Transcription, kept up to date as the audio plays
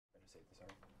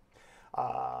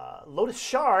Sorry. Lotus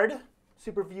Shard,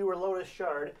 Super Viewer Lotus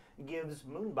Shard, gives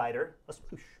Moonbiter a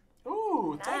sploosh.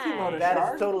 Ooh, thank you, Lotus That is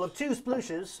Shard. a total of 2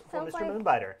 splooshes for Sounds Mr. like-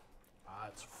 Moonbiter.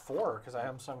 It's 4 because I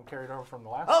have some carried over from the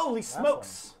last. Holy last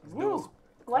smokes! one. Woo.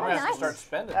 What I'm a gonna have to nice. start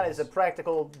spending. That is a this.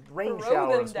 practical rain Throw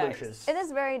shower them of dice. splooshes. It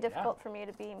is very difficult for me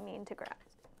to be mean to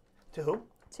Grabs. To who?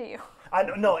 To you.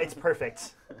 No, it's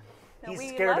perfect. No, He's we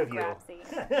scared love of you.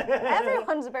 Grabsy.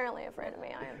 Everyone's apparently afraid of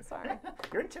me. I am sorry.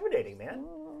 You're intimidating, man.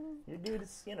 Your dude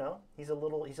is, he's a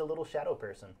little shadow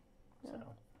person. So.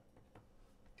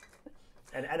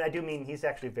 And I do mean he's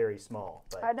actually very small,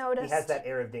 but I noticed. he has that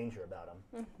air of danger about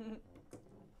him.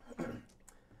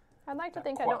 I'd like to That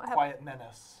think I don't have. quiet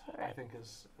menace. I Right. think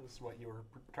is what you were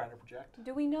trying to project.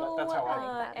 Do we know That's how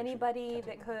I think anybody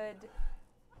that could?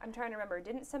 I'm trying to remember.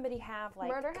 Didn't somebody have like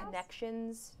Murder house?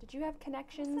 connections? Did you have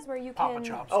connections where you Papa can?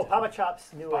 Chops. Oh, did, Papa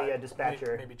Chops knew but a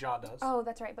dispatcher. Maybe John does. Oh,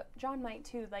 that's right. But John might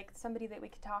too. Like somebody that we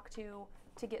could talk to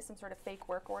get some sort of fake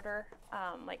work order,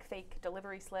 like fake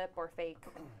delivery slip or fake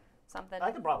something.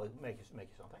 I could probably make you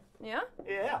something. Yeah,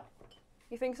 Yeah.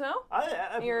 you think so?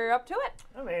 I You're up to it.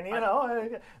 mean, I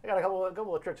got a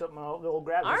couple of tricks up my little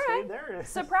grab All right. sleeve there.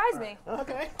 Surprise me.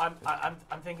 Okay.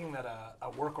 I'm thinking that a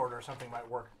work order or something might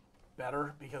work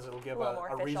better because it'll give little more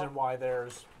a official. reason why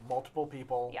there's multiple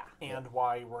people Yeah. and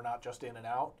why we're not just in and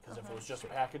out. Because if it was just a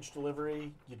package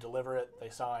delivery, you deliver it, they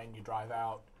sign, you drive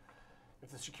out. If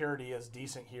the security is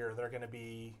decent here, they're going to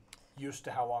be used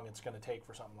to how long it's going to take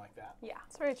for something like that. Yeah.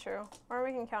 It's very true. Or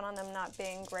we can count on them not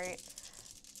being great.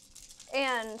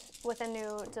 And with a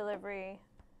new delivery,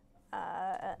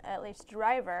 at least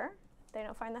driver, they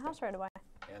don't find the house right away.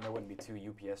 And there wouldn't be 2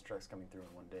 UPS trucks coming through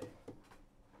in one day.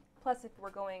 Plus, if we're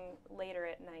going later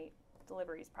at night,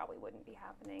 deliveries probably wouldn't be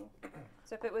happening.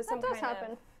 So if it was That some does kind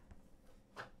happen. of,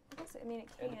 I guess, I mean, it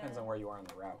can. It depends on where you are on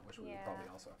the route, which we would Yeah. probably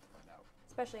also have to find out.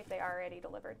 Especially if they already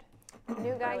delivered.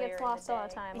 New guy Earlier gets in lost the all the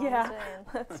day. time. Yeah. I'm saying.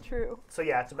 That's true. So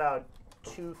yeah, it's about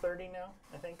 2:30 now,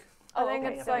 I think. I think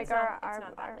okay, it's so like it's not- our it's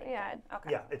not that late yeah. then. Okay.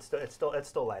 Yeah, it's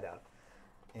still light out,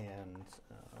 and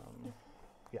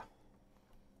yeah,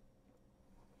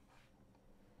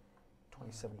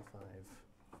 2075.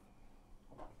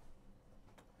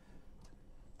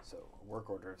 So a work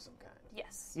order of some kind.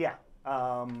 Yes. Yeah,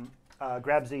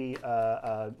 Grabsy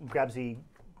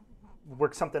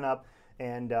works something up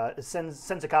and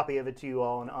sends a copy of it to you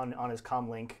all on his comm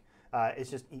link. It's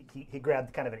just he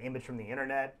grabbed kind of an image from the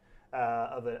internet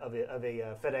of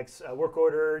a FedEx work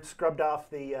order, scrubbed off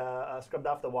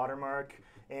the watermark,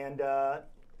 and it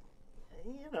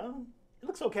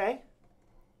looks okay.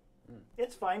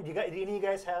 It's fine. Do any of you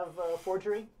guys have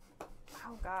forgery?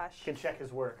 Oh gosh. Can check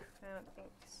his work. I don't think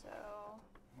so.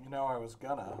 I was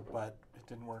gonna, but it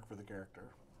didn't work for the character.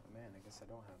 Oh, man, I guess I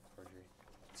don't have forgery.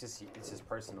 It's just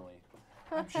personally.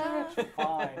 I'm sure it's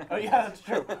fine. Oh yeah, that's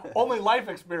true. Only life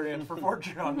experience for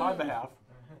fortune on my behalf.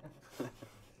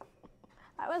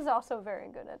 I was also very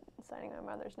good at signing my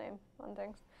mother's name on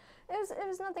things. It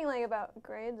was nothing like about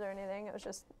grades or anything. It was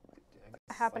just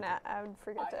I would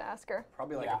forget to ask her.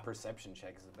 Probably like Yeah. a perception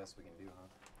check is the best we can do,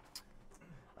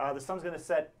 huh? The sun's going to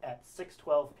set at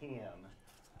 6:12 p.m.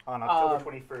 on October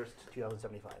 21st,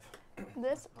 2075.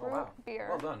 This Oh, root wow. beer,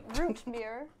 Well done. root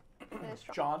beer, is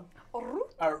strong.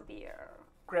 John, Beer.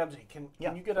 Grabsy, can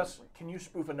Yeah. you get us? Can you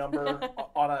spoof a number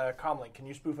on a comlink? Can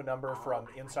you spoof a number from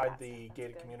inside the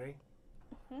gated community?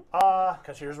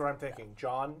 Because here's what I'm thinking,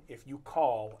 John. If you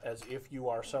call as if you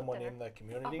are someone in the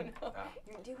community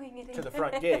You're doing it to the again.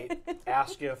 front gate,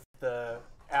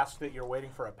 ask that you're waiting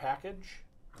for a package,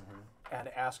 and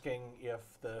asking if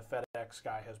the FedEx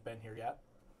guy has been here yet.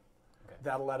 Okay.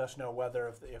 That'll let us know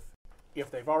whether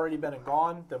if they've already been and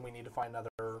gone, then we need to find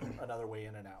another way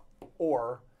in and out.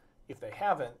 Or if they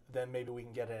haven't, then maybe we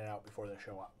can get in and out before they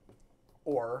show up.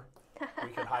 Or we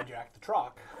can hijack the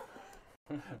truck,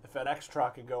 the FedEx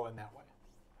truck, and go in that way.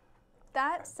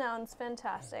 That sounds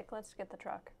fantastic. Let's get the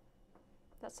truck.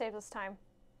 That saves us time.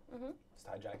 Just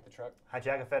hijack the truck.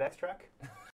 Hijack a FedEx truck,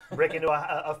 break into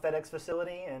a FedEx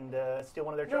facility, and steal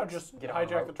one of their No, trucks. just Get on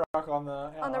hijack route. the truck on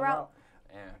the route.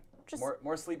 Yeah. Just-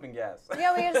 more sleeping gas.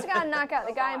 Yeah, we just gotta knock out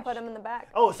the guy and put him in the back.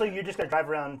 Oh, so you're just going to drive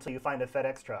around until you find a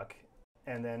FedEx truck,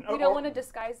 and then... We don't want to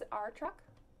disguise our truck?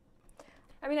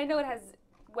 I mean, I know it has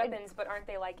weapons, but aren't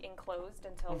they like enclosed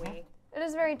until we... It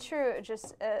is very true.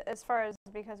 Just as far as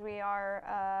because we are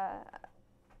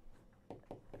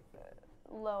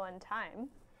low on time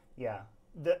Yeah.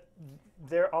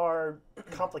 There are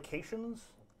complications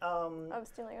of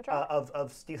stealing a truck.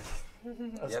 of stealing Yeah,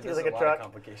 there's stealing a a lot truck. of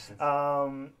complications.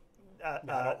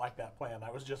 I don't like that plan.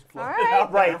 I was just All floating right.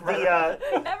 out there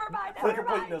Right. Never mind. for Never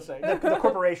mind. completeness sake. The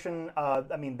corporation,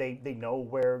 I mean, they know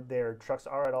where their trucks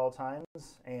are at all times,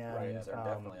 and Right, yeah, they're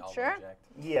definitely all Sure. jacked.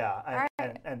 yeah, and,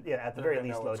 Alright. and yeah, at the They're very gonna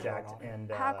least know low what's going jacked. on.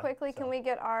 And How quickly so- can we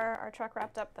get our truck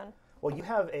wrapped up then? Well, you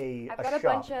have I've got a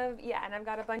bunch of and I've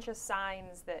got a bunch of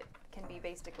signs that can be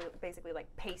basically like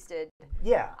pasted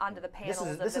yeah. onto the panels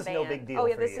of this the is van. no big deal Oh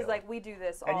yeah, for this you. is like we do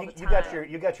this And all you, the you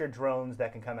time. got your drones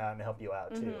that can come out and help you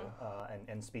out too,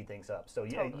 and speed things up. So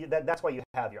that's why you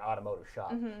have your automotive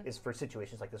shop is for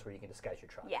situations like this where you can disguise your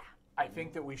truck. Yeah. I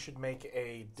think that we should make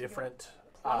a different.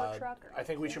 plumber truck or I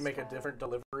think we should make a style? different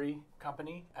delivery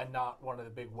company and not one of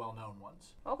the big, well-known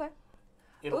ones. Okay.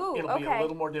 It'll be a okay.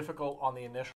 little more difficult on the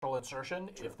initial insertion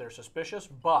if they're suspicious,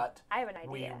 but I have an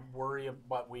idea.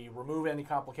 we remove any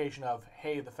complication of,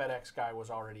 hey, the FedEx guy was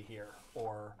already here,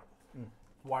 or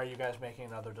why are you guys making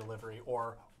another delivery,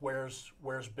 or where's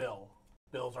Bill?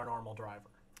 Bill's our normal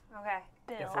driver. Okay.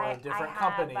 If we're a different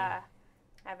company, I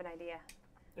have an idea.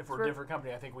 if we're a different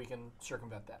company, I think we can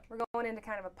circumvent that. We're going into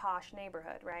kind of a posh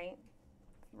neighborhood, right?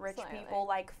 Rich Slightly. people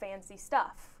like fancy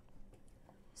stuff.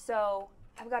 So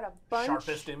I've got a bunch.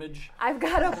 Sharpest image. I've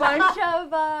got a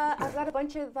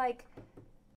bunch of like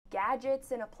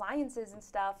gadgets and appliances and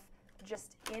stuff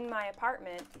just in my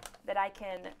apartment that I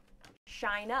can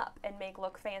shine up and make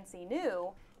look fancy new,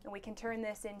 and we can turn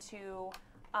this into.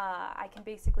 I can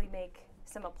basically make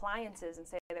some appliances and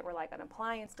say that we're like an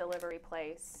appliance delivery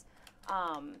place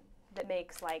that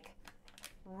makes like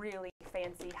really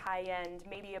fancy, high-end,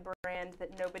 maybe a brand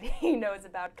that nobody knows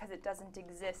about because it doesn't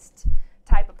exist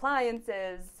type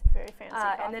appliances. Very fancy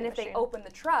And then coffee if they machine. open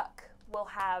the truck, we'll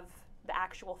have the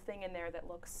actual thing in there that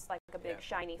looks like a big, Yeah.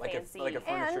 shiny, Like fancy. a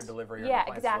furniture And- delivery or Yeah, an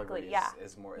appliance exactly, delivery yeah.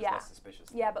 is Yeah. less suspicious.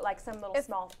 Yeah, but like some little If-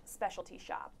 small specialty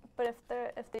shop. But if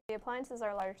the appliances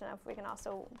are large enough, we can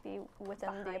also be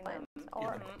within the Behind appliance them.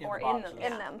 or or the in boxes. them.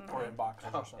 in them. Or in boxes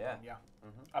Oh, or something. yeah. Yeah.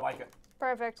 I like it.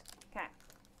 Perfect. Okay,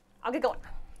 I'll get going.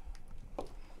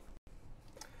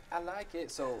 I like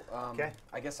it. So Okay.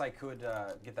 I guess I could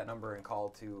get that number and call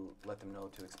to let them know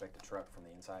to expect a truck from the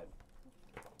inside.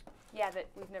 Yeah, that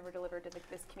we've never delivered to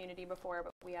this community before,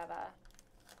 but we have a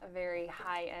very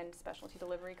high-end specialty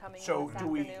delivery coming So this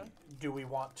do afternoon. we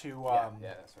want to? Yeah,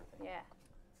 that sort of thing. Yeah.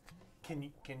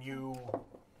 Can you?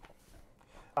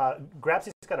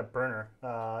 Grabsy's got a burner.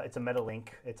 It's a Metalink.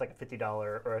 It's like a $50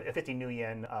 or a 50 new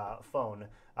yen phone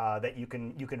that you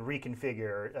can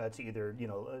reconfigure to either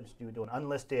just do an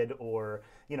unlisted or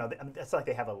it's like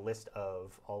they have a list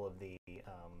of all of the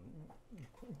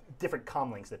different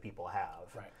comm links that people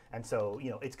have. Right. And so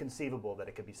it's conceivable that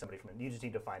it could be somebody from. You just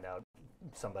need to find out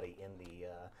somebody in the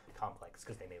complex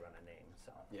because they may run a name.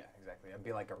 So. Yeah, exactly. I'd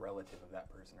be like a relative of that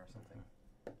person or something.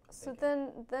 So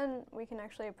then we can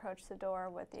actually approach the door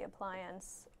with the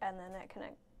appliance, and then it can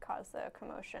cause the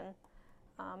commotion,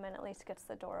 and at least gets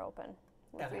the door open.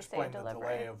 If And we say explain the delivery.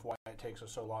 delay of why it takes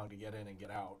us so long to get in and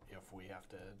get out if we have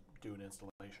to do an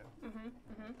installation.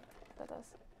 That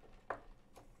does.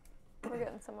 We're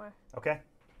getting somewhere. Okay.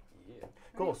 Yeah.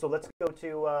 Cool. So let's go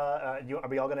to. Are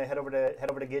we all going to head over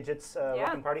to Gidget's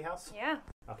Welcome Party House? Yeah.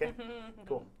 Okay.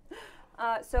 Cool.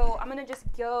 So I'm gonna just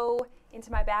go into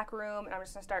my back room and I'm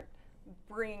just gonna start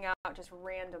bringing out just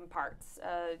random parts.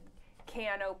 A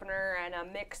can opener and a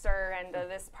mixer and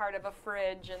this part of a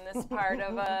fridge and this part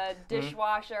of a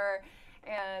dishwasher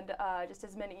and just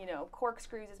as many,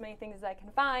 corkscrews, as many things as I can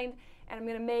find. And I'm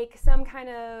gonna make some kind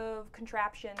of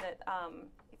contraption that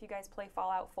if you guys play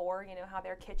Fallout 4, you know how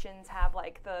their kitchens have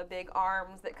like the big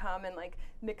arms that come and like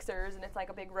mixers and it's like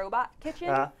a big robot kitchen.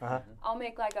 I'll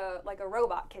make like a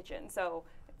robot kitchen. So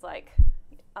it's like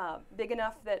big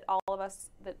enough that all of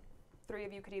us, that 3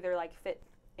 of you could either like fit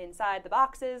inside the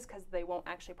boxes because they won't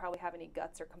actually probably have any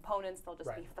guts or components. They'll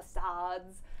just be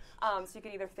facades. So you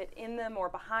could either fit in them or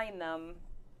behind them,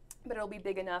 but it'll be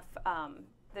big enough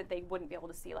that they wouldn't be able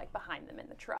to see like behind them in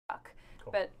the truck.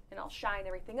 Cool. And I'll shine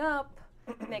everything up.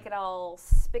 Make it all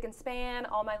spick and span.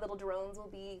 All my little drones will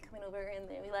be coming over, and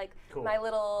they'll be like Cool. my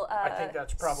little I think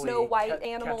that's probably Snow White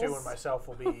animals. Katu and myself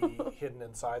will be hidden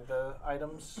inside the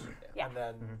items, Yeah. and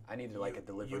then I needed like a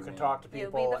delivery. you can man. talk to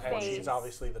You'll be people, the and face. she's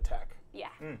obviously the tech. Yeah.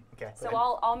 Okay. So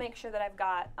I'll make sure that I've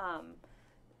got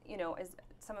as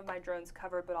some of my drones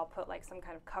covered, but I'll put like some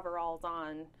kind of coveralls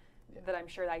on that I'm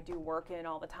sure that I do work in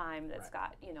all the time. That's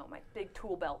got my big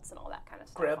tool belts and all that kind of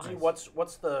stuff. Grabsy, on.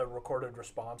 what's the recorded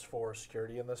response for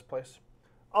security in this place?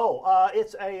 Oh,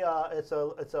 it's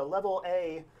a level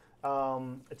A.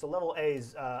 It's a level A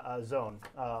zone.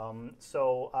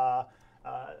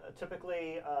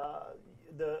 Typically,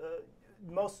 the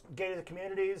most gated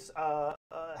communities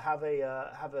have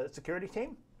a security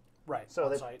team. Right. So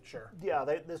on they- site, sure. Yeah,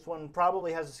 this one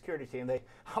probably has a security team. They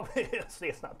obviously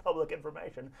it's not public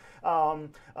information,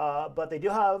 but they do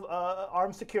have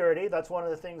armed security. That's one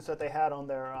of the things that they had on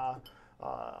their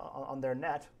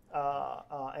net.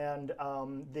 And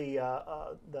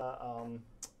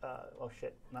oh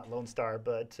shit, not Lone Star,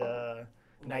 but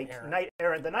Knight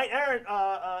Errant. The Knight Errant,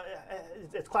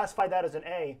 it's classified that as an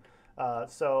A.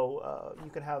 So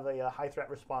you can have a high threat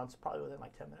response probably within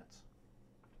like 10 minutes.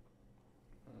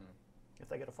 If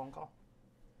they get a phone call.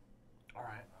 All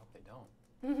right. I hope they don't.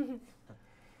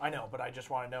 I know, but I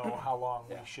just want to know how long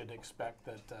we should expect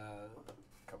that.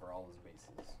 Cover all his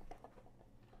bases.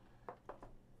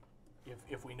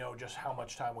 If we know just how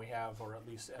much time we have, or at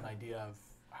least an idea of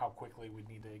how quickly we'd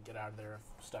need to get out of there if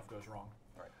stuff goes wrong.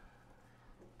 Right.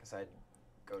 Because I'd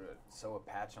go to sew a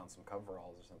patch on some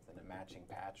coveralls or something, a matching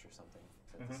patch or something,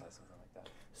 synthesize something like that.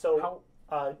 So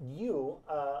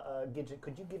Gidget,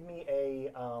 could you give me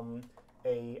a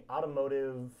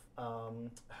automotive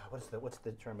what's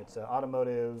the term? It's an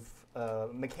automotive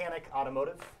mechanic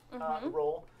automotive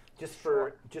role just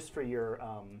for your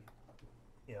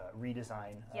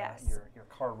redesign. Yes. Your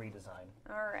car redesign.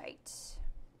 All right.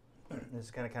 This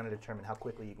is going to kind of determine how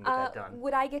quickly you can get that done.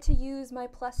 Would I get to use my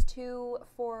 +2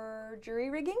 for jury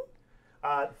rigging?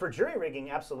 For jury rigging,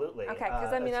 absolutely. Okay,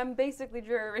 because I'm basically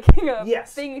jury rigging a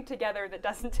thing together that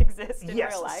doesn't exist in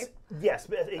real life. Yes,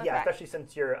 especially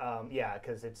since you're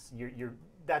because you're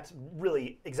that's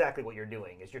really exactly what you're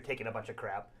doing is you're taking a bunch of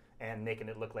crap and making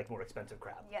it look like more expensive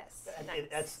crap. Yes, nice.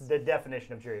 That's the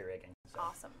definition of jury rigging. So.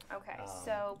 Awesome. Okay,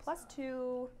 so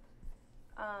 +2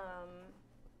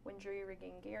 when jury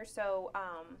rigging gear. So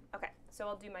okay, so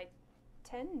I'll do my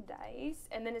 10 dice,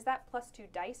 and then is that +2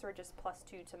 dice or just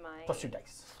 +2 to my? +2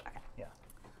 dice. Okay. Yeah.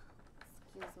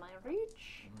 Excuse my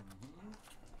reach.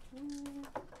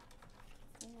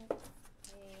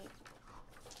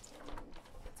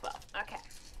 12. Okay.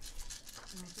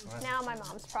 Now my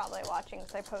mom's probably watching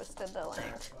because I posted the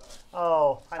link.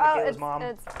 Oh, hi, Makayla's it's, mom.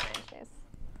 It's fine.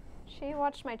 She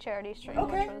watched my charity stream,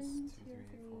 Okay. which was 2, 3,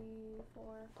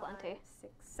 4, 5, Plenty.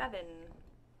 6, 7.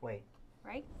 Wait.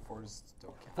 Right? Four's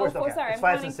still counting. Four's okay. Sorry, It's I'm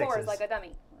fives counting and fours sixes. like a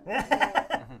dummy.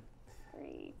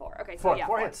 3, 4. Okay, so Four, yeah,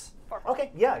 four hits. 4.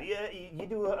 Okay, yeah, you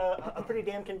do a pretty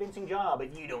damn convincing job,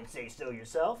 but you don't say so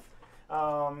yourself.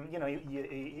 Grab's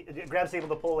able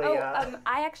to pull a.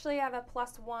 I actually have a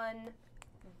 +1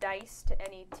 dice to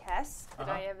any test that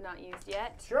I have not used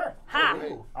yet. Sure. Ha!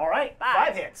 Ooh. All right, 5.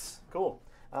 5 hits. Cool.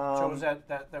 So was that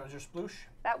was your sploosh?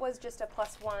 That was just a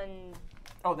 +1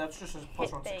 Oh, that's just a hit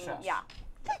 +1 thing. success. Yeah.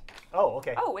 Oh,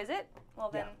 okay. Oh, is it? Well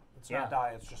then. It's not a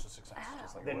die. It's just a success.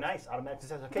 Just like Then wood. nice, automatic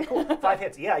success. Okay, cool. 5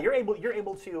 hits. Yeah, you're able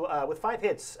to with 5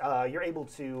 hits, you're able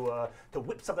to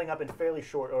whip something up in fairly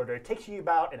short order. It takes you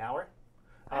about an hour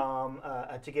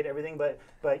to get everything, but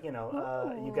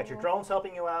you've got your drones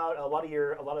helping you out. A lot of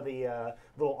the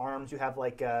little arms you have,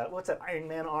 like what's that Iron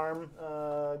Man arm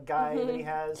guy that he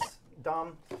has?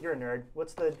 Dom, you're a nerd.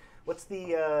 What's the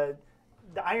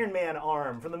Iron Man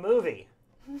arm from the movie?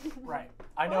 Right.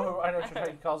 I know what you're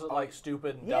saying. He calls it like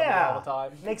stupid and dumb Yeah, all the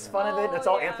time. makes fun of it. And it's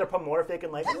all yeah. anthropomorphic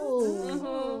and like.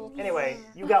 Ooh. Anyway,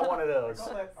 you got one of those.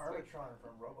 Call that Arbitron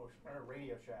from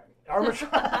Radio Shack.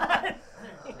 Arbitron.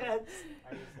 Yes.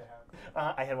 I used to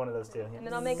have. I had one of those too. And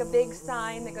then I'll make a big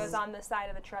sign that goes on the side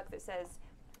of the truck that says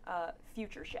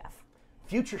 "Future Chef."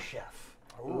 Future Chef.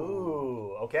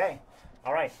 Ooh. Okay.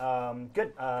 All right.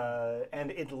 Good.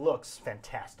 And it looks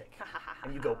fantastic.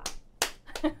 And you go.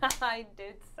 I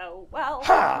did so well.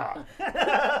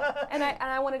 and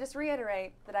I want to just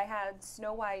reiterate that I had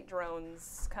Snow White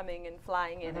drones coming and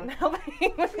flying in and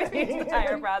helping with the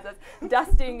entire process,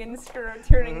 dusting and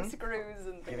turning screws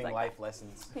and things Giving like life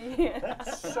lessons. that. Yeah.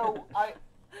 So I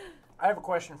have a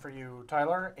question for you,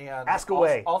 Tyler, and Ask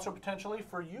away. Also potentially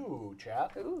for you,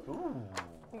 chat. Ooh.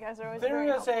 You guys are always There very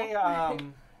is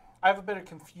helpful. I have a bit of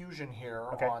confusion here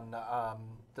Okay. on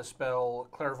the spell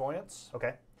Clairvoyance.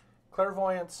 Okay.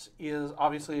 Clairvoyance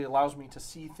obviously allows me to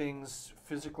see things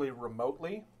physically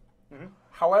remotely. Mhm.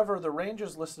 However, the range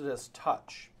is listed as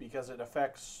touch because it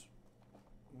affects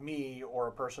me or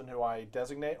a person who I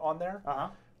designate on there. Uh huh.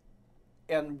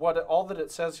 And all that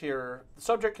it says here, the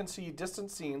subject can see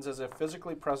distant scenes as if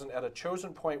physically present at a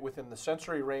chosen point within the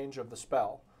sensory range of the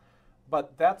spell.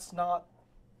 But that's not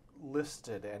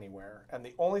listed anywhere. And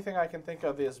the only thing I can think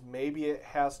of is maybe it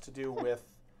has to do with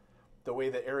the way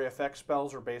the area effect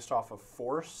spells are based off of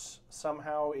force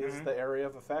somehow is the area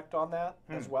of effect on that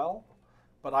as well.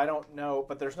 But I don't know.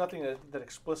 But there's nothing that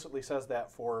explicitly says that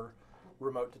for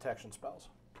remote detection spells.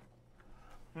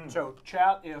 So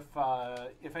chat,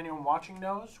 if anyone watching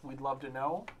knows, we'd love to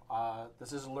know.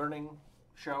 This is a learning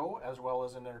show as well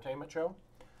as an entertainment show.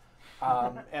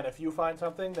 And if you find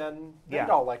something, then Yeah.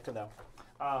 they'd all like to know.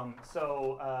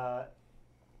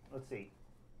 Let's see.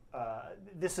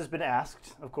 This has been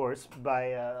asked, of course, by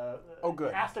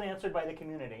Good. asked and answered by the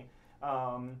community.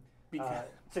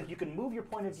 Said you can move your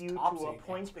point of view to a Obviously,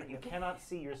 point that you cannot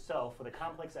see yourself with a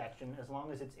complex action as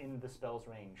long as it's in the spell's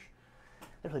range.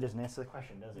 That really doesn't answer the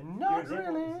question, does it? Not Your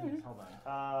example really. Hold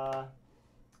on.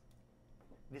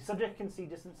 The subject can see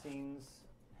distant scenes.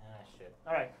 Shit.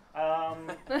 All right.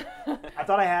 I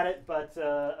thought I had it, but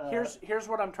Here's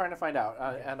what I'm trying to find out,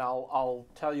 and I'll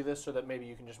tell you this so that maybe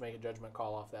you can just make a judgment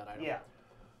call off that item. yeah.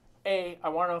 A, I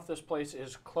want to know if this place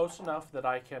is close enough that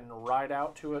I can ride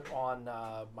out to it on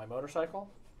my motorcycle,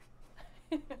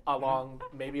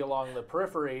 maybe along the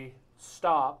periphery,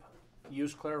 stop,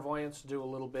 use clairvoyance to do a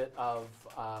little bit of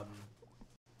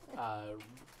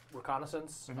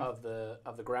reconnaissance of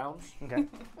the grounds Okay.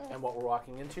 and what we're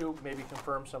walking into, maybe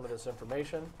confirm some of this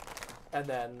information, and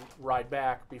then ride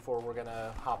back before we're going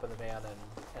to hop in the van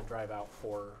and drive out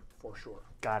for sure.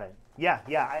 Got it. Yeah.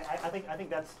 I think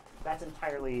that's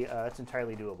entirely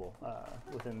doable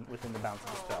within the bounds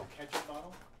of the spell. Ketchup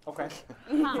bottle? Okay.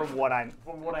 from what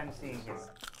I'm seeing here.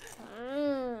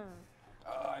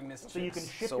 I missed So you can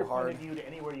shift so your hard. point of view to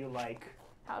anywhere you like.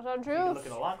 How's our You can truth? look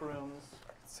in the locker rooms,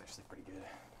 It's actually pretty good.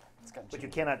 It's got but you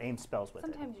ginger. cannot aim spells with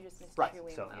Sometimes you just miss Right,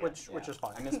 chewing. so, though. Which is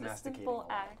fine. I miss The masticating. simple a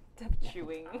lot. act of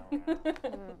chewing.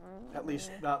 At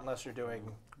least not unless you're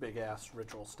doing big ass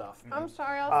ritual stuff. I'm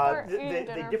sorry, I'll it. start eating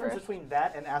The dinner difference first. between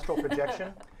that and astral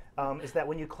projection is that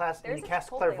when you cast There's a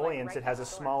clairvoyance, Chipotle, like, it right has a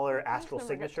next door. smaller astral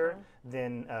never get signature one.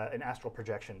 than an astral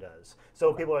projection does.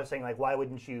 So people are saying like, why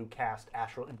wouldn't you cast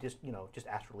astral just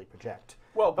astrally project?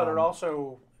 Well, but it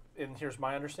also, and here's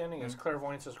my understanding, is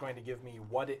clairvoyance is going to give me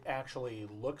what it actually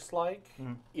looks like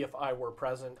if I were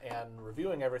present and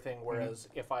reviewing everything, whereas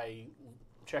if I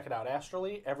check it out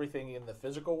astrally, everything in the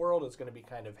physical world is going to be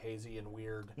kind of hazy and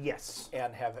weird Yes,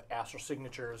 and have astral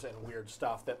signatures and weird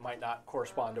stuff that might not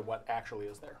correspond to what actually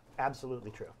is there.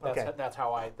 absolutely true. That's, Okay,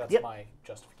 that's Yep. my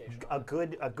justification. a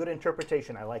good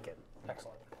interpretation. I like it.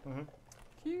 Excellent.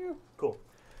 Cool.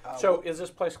 So is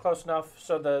this place close enough?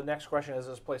 So the next question is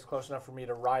this place close enough for me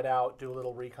to ride out, do a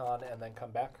little recon, and then come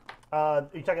back? Are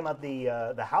you talking about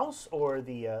the house or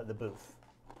the booth?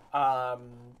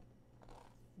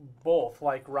 Both,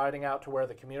 like riding out to where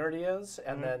the community is,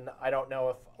 and then I don't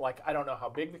know how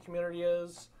big the community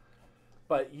is,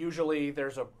 but usually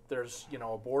there's a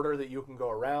border that you can go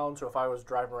around. So if I was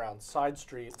driving around side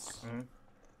streets,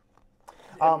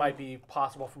 it might be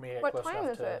possible for me to get What close time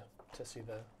enough is it? to see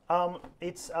the.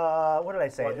 It's what did I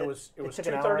say? Well, it was took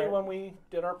an 2:30 when when we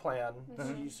did our plan.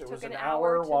 It Took was an an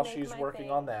hour hour to while make she's my working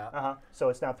thing. on that. So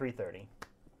it's now 3:30.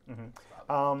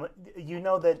 You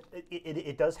know that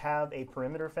it does have a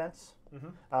perimeter fence.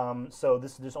 So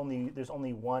there's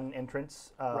only one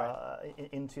entrance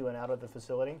into and out of the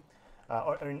facility,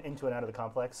 or into and out of the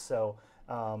complex. So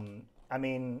I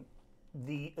mean,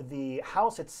 the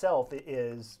house itself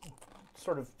is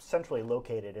sort of centrally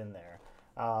located in there.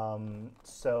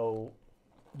 So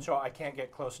So I can't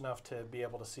get close enough to be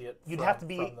able to see it You'd from, have to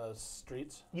be- from the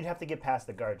streets. you'd have to get past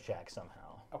the guard shack somehow.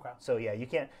 Okay. So yeah, you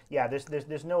can't. Yeah,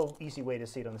 there's no easy way to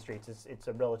see it on the streets. It's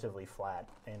a relatively flat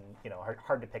and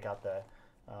hard to pick out the.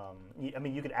 I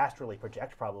mean, you could astrally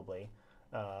project probably,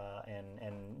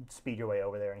 and speed your way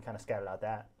over there and kind of scout it out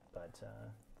that. But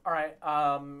All right.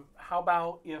 How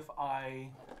about if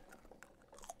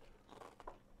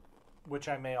which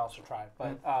I may also try,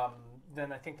 but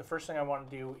then I think the first thing I want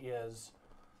to do is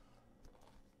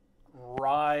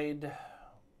ride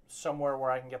somewhere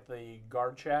where I can get the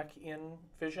guard check in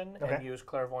vision and Okay. use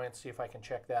clairvoyance, see if I can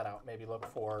check that out. Maybe look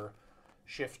for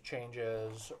shift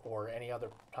changes or any other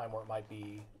time where it might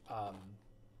be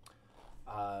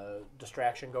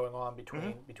distraction going on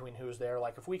between who's there.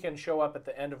 Like if we can show up at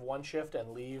the end of one shift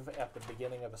and leave at the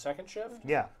beginning of a second shift,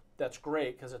 yeah, that's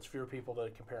great because it's fewer people to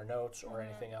compare notes or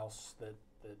anything else that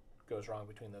goes wrong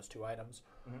between those two items.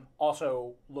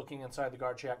 Also, looking inside the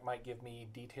guard shack might give me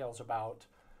details about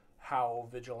how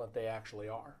vigilant they actually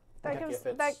are. That Like gives if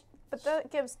it's- but that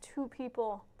gives two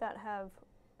people that have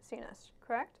seen us,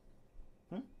 correct?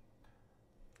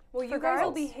 Well, you For guys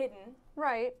will guards. be hidden,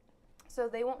 Right. so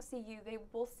they won't see you. They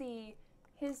will see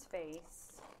his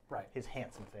face, right. his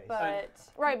handsome face. but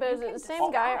Right, but you is it can the just-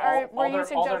 same guy? Or were you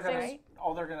suggesting?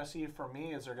 All they're gonna see from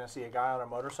me is they're gonna see a guy on a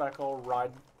motorcycle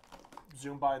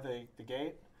zoom by the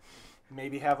gate,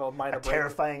 maybe have a minor A break.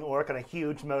 terrifying orc on a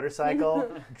huge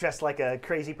motorcycle, dressed like a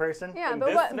crazy person. Yeah, In but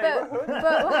this what? neighborhood?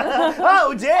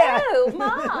 Oh, damn! Oh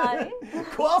my!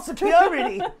 Qual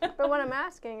security. But what I'm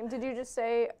asking, did you just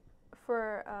say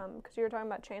for, because you were talking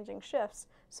about changing shifts,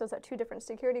 so is that 2 different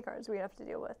security guards we have to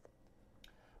deal with?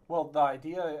 Well, the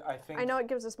idea, I think... I know it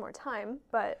gives us more time,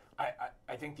 but...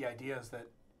 I think the idea is that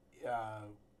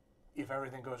if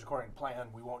everything goes according to plan,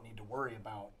 we won't need to worry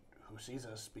about who sees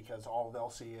us, because all they'll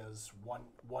see is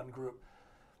one group.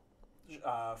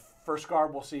 First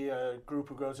guard will see a group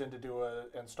who goes in to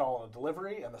install a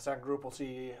delivery, and the second group will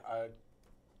see a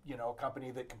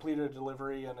company that completed a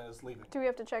delivery and is leaving. Do we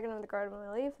have to check in with the guard when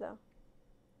we leave, though?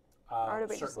 Or do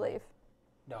we just Certainly. leave?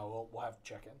 No, we'll have to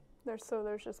check in. There's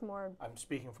just more... I'm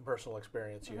speaking from personal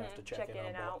experience. You have to check in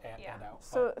and on out, both yeah. and out.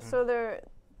 So there...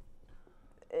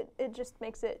 It just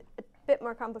makes it a bit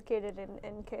more complicated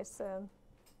in case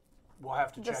We'll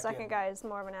have to the check second in. guy is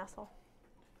more of an asshole.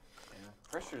 Yeah.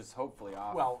 Pressure's hopefully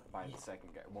off by the second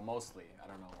guy. Well, mostly. I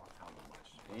don't know how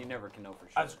much. You never can know for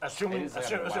sure. Assuming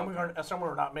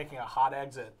we're not making a hot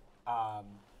exit, the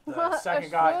Well,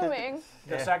 second guy, assuming.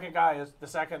 the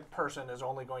second person is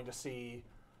only going to see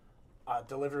a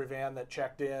delivery van that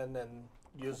checked in and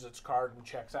uses its card and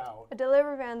checks out. A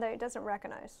delivery van that he doesn't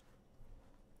recognize.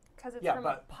 Because it's Yeah, from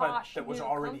but a posh that was new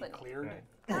already company. cleared.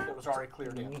 That was already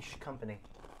cleared in. Niche company.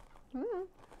 Mm.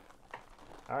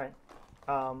 All right.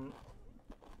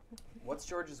 What's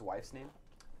George's wife's name?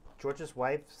 George's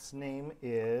wife's name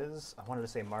is, I wanted to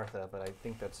say Martha, but I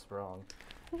think that's wrong.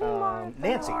 Martha.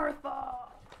 Nancy.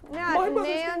 Yeah,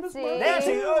 Nancy.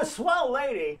 Nancy, a swell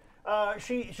lady.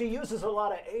 She uses a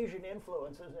lot of Asian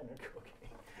influences in her cooking.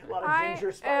 A lot of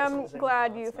ginger spices. I am and-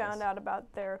 glad oh, you that's found nice. out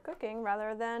about their cooking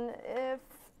rather than if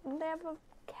they have a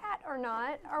cat or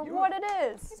not, or You- what it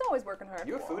is. He's always working hard.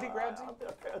 You a foodie, Grabsy?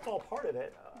 It's all part of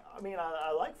it. I mean,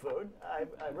 I like food. I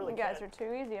really You guys can't, are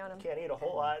too easy on him. can't eat a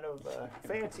whole lot of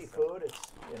fancy food. It's,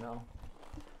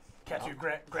 Catchy Home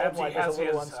Grabsy life is a has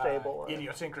little his unstable.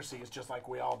 idiosyncrasies just like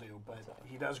we all do, but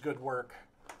he does good work,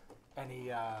 and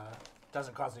he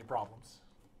doesn't cause any problems.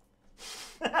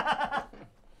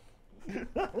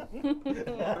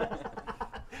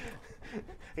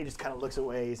 He just kind of looks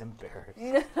away. He's embarrassed.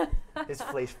 His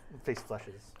face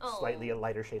flushes slightly a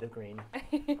lighter shade of green.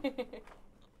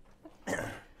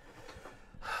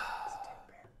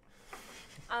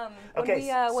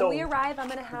 When so- we arrive, I'm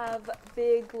gonna have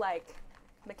big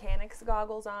mechanics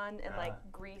goggles on and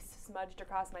grease smudged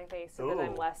across my face so that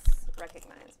I'm Ooh. less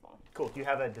recognizable. Cool. Do you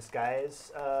have a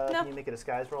disguise? No. Can you make a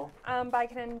disguise roll? But I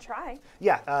can try.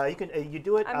 Yeah, you can. You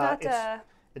do it. I'm not it's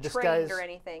a disguise. trained or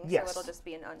anything, yes. so it'll just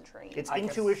be an untrained. It's I can-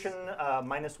 intuition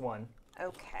 -1.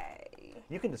 Okay.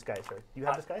 You can disguise her. Do you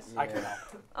have disguise? I can.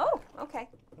 Oh, okay.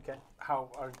 Okay. How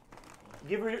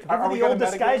Give her are the we gonna old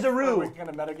disguise Are we aroo. going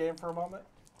to metagame for a moment?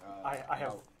 I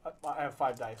have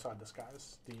 5 dice on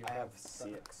disguise. Do you? I have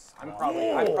 6. I'm Oh.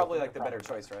 probably like the better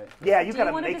choice, right? Yeah, you Do got you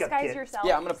a want to makeup disguise kit. yourself?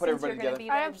 Yeah, I'm gonna put since everybody you're gonna together. be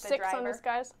I the- have the 6 on driver?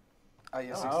 disguise. Oh,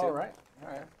 yeah, 6 All too. right. All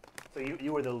right. So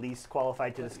you were the least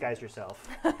qualified to disguise yourself.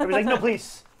 I was like, no,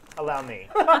 please allow me,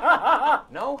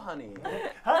 No, honey.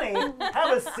 honey.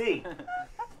 Have a seat.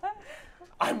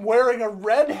 I'm wearing a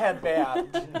red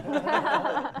headband.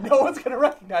 No one's going to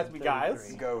recognize me,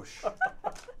 guys. Gauche.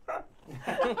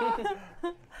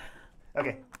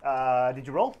 Okay. Did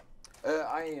you roll?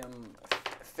 I am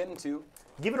Fin 2.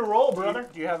 Give it a roll, Do brother.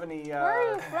 you have any? Where are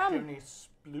you Do from? you have any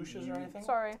splooshes or anything?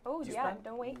 Sorry. Oh, You yeah. spend-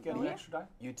 Don't wait. Get an extra die?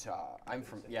 Utah. I'm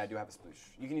from. Yeah, I do have a sploosh.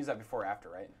 You can use that before or after,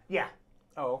 right? Yeah.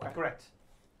 Oh, okay. Correct.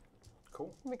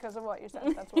 Cool. Because of what you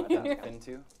said. That's what I thought. Fin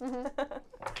 2.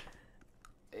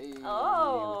 Hey,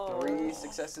 Oh. 3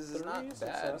 successes is not Three bad.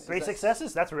 successes. 3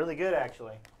 successes? That's really good,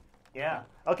 actually. Yeah.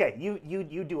 Okay,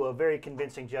 you do a very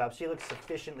convincing job. She looks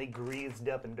sufficiently greased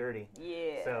up and dirty.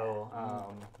 Yeah. So,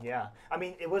 yeah. I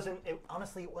mean,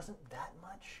 honestly, it wasn't that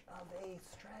much of a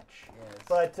stretch. Yes.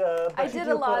 But I you did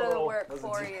do a lot put of the little- work Those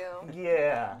for are you.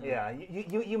 Yeah.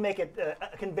 You make it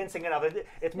convincing enough.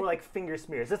 It's more like finger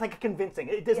smears. It's like convincing.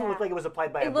 It doesn't look Yeah. like it was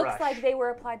applied by a It brush. looks like they were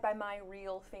applied by my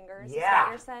real fingers. Is that Yeah. what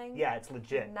you're saying? Yeah, it's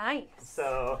legit. Nice.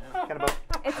 So, kind of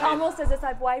It's almost as if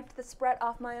I've wiped the spread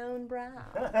off my own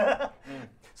brow.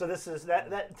 So this is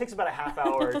that takes about a half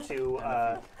hour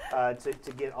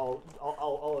to get all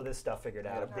of this stuff figured I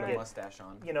had a out. To big get, mustache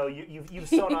on. you've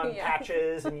sewn on Yeah.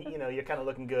 patches and you're kind of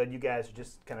looking good. You guys are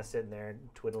just kind of sitting there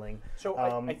twiddling. So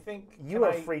Um, I think You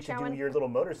are free to do Chowing? your little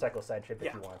motorcycle side trip Yeah.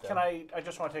 if you want. Can though. I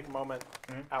just want to take a moment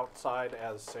outside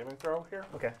as saving throw here.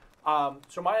 Okay.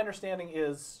 So my understanding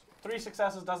is 3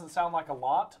 successes doesn't sound like a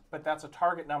lot, but that's a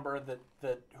target number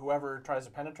that whoever tries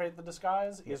to penetrate the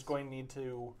disguise is going to need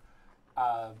to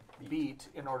beat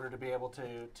in order to be able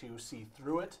to see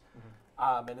through it.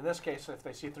 And in this case, if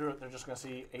they see through it, they're just going to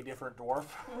see a different dwarf.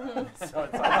 So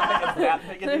it's, I don't think it's that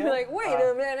big a They'd deal. be like, wait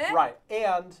a minute. Right.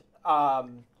 And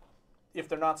if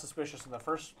they're not suspicious in the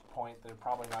first point, they're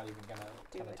probably not even going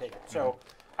to the take it. check. So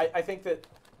I think that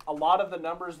a lot of the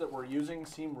numbers that we're using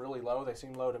seem really low. They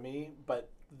seem low to me, but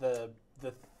the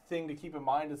thing to keep in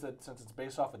mind is that since it's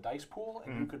based off a dice pool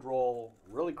and you could roll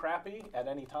really crappy at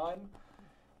any time,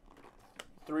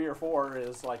 3 or 4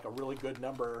 is like a really good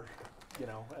number,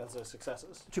 as a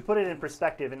successes. To put it in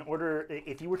perspective,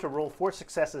 if you were to roll 4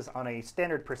 successes on a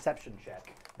standard perception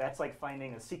check, that's like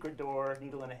finding a secret door,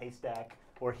 needle in a haystack,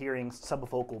 or hearing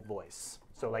subvocal voice.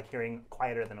 So like hearing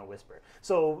quieter than a whisper.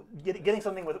 So getting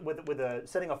something with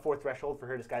setting a 4 threshold for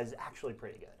her disguise is actually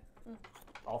pretty good,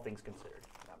 all things considered.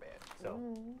 Not bad. So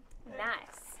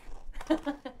Nice.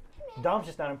 Dom's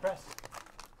just not impressed.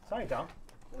 Sorry, Dom.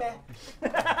 Meh. I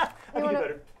can do wanna-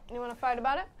 better. You want to fight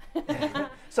about it?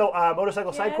 So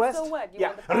motorcycle side quest. So what? You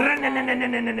Yeah. want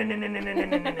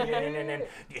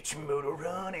Get your motor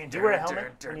running. Do you wear a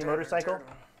helmet when you motorcycle?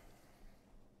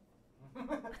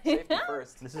 Safety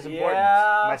first. This is important.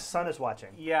 Yeah. My son is watching.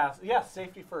 Yeah,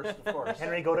 safety first, of course.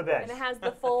 Henry, go to And bed. it has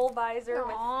the full visor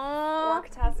with Aww. orc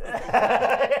tusks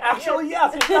Actually,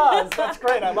 yes, it does. That's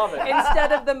great. I love it.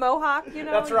 instead of the mohawk.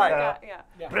 That's right.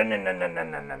 Yeah.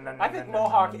 I think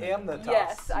Mohawk and the Tusk.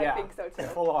 Yes, I yeah. think so too.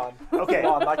 Full on. Okay.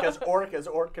 Full on, like as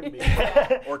orc can be.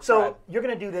 Orc So tribe. you're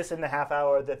going to do this in the half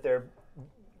hour that they're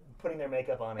putting their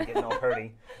makeup on and getting all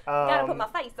pretty. Gotta put my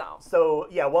face on. So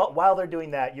yeah, while they're doing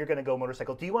that, you're going to go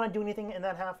motorcycle. Do you want to do anything in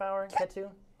that half hour, Ketu?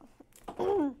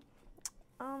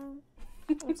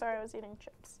 I'm sorry, I was eating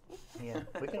chips. Yeah,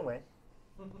 we can wait.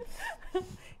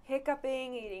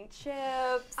 Hiccuping, eating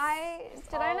chips.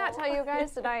 Did I not tell you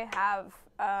guys that I have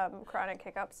chronic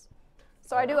hiccups?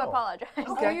 So I do Oh. apologize.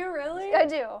 Okay. Are you really? I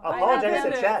do. Apologize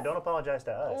have to it. Chad. Don't apologize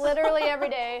to us. Literally every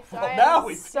day. So Well, I now am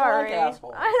we feel sorry. like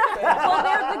assholes. Well,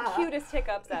 they're the cutest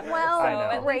hiccups ever. Well, so I know.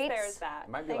 at great. least there's that.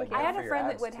 It might be Thank like you. I had for a your friend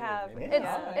that abs, would too, have. maybe. It's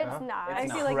Yeah. not. I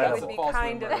It's feel like it incredible. would be False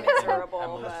kind of rumor. miserable.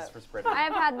 Emily But is for spreading.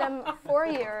 I've had them for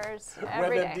years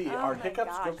every day. WebMD, Oh are my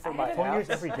hiccups gosh, good for I my had 4 years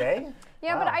abs? every day?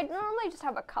 Yeah, but Wow. I normally just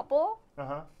have a couple.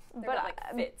 Uh-huh. they're But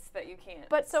like fits that you can't.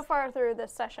 But so far through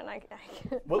this session, I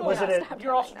What was cannot it? stop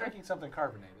You're also doing them. drinking something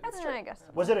carbonated. That's true. I guess.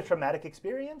 Was it a traumatic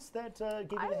experience that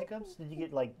gave you the I hiccups? Did you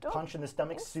get like don't punched in the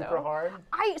stomach think super so. hard?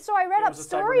 I read It up was a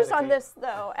stories on cybernetic this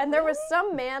though, and there was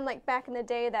some man like back in the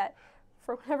day that,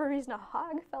 for whatever reason, a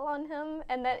hog fell on him,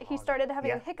 and that he started having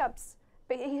Yeah. hiccups.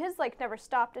 But his like never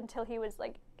stopped until he was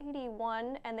like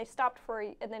 81, and they stopped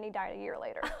and then he died a year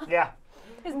later. Yeah.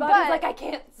 his body's but- like, I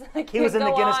can't. He was in the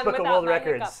go Guinness on Book of without World my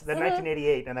Records, hiccups. the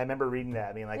 1988, and I remember reading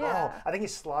that, being like, Yeah. oh, I think he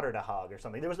slaughtered a hog or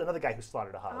something. There was another guy who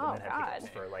slaughtered a hog Oh, and then had hiccups God.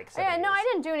 for like 7 Yeah, years. no, I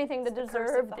didn't do anything to curse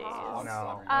deserve of the these. hog.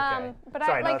 No, Um, okay. but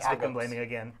Sorry, I now like it's victim blaming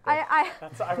again. I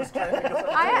I was trying to think of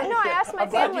something. I asked my I'm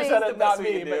glad family you said it, not best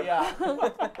we me, can but do.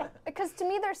 yeah. because to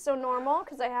me they're so normal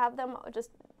because I have them just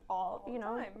all the you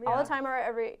know time, all yeah. the time or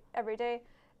every day,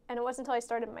 and it wasn't until I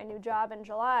started my new job in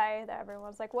July that everyone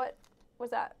was like, "What was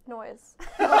that noise?"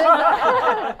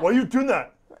 Why are you doing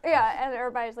that? Yeah, and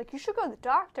everybody's like, "You should go to the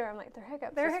doctor." I'm like, "They're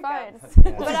hiccups. They're it's hiccups." fine."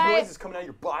 Yeah. But This I noise is coming out of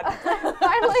your body.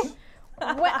 finally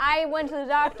I went to the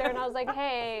doctor and I was like,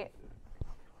 "Hey,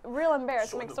 real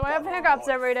embarrassment. So I have hiccups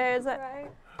every day." Is that Right.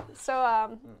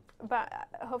 so? But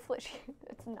hopefully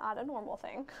it's not a normal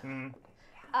thing.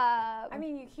 I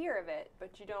mean, you hear of it,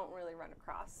 but you don't really run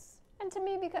across. And to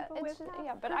me, because People it's, with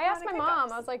yeah, but I asked my chronic mom.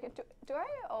 hiccups. I was like,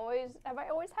 have I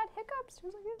always had hiccups? She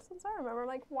was like, yeah, since I remember. I'm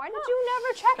like, why did you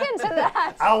never check into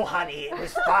that? Oh, honey, it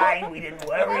was fine. We didn't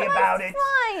worry about it.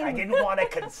 fine. I didn't want to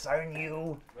concern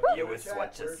you. You were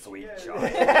such a sweet child.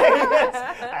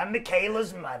 I'm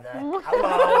Makayla's mother.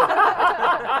 Hello.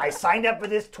 I signed up for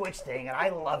this Twitch thing, and I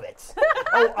love it.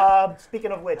 Oh,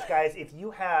 speaking of which, guys, if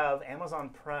you have Amazon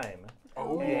Prime,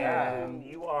 and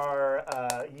you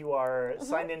are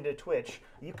signed into Twitch,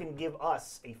 you can give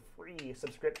us a free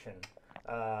subscription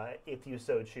if you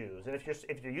so choose. And if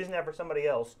you're using that for somebody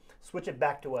else, switch it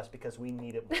back to us because we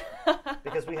need it more.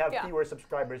 Because we have Yeah. fewer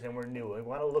subscribers and we're new. We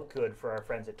want to look good for our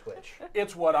friends at Twitch.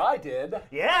 It's what I did.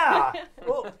 Yeah.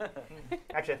 Well,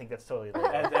 actually, I think that's totally.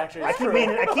 And actually, I it's keep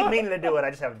true. meaning to do it. I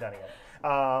just haven't done it yet.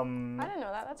 I didn't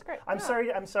know that. That's great. I'm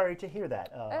sorry. I'm sorry to hear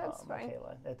that, That's fine.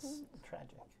 Makayla. That's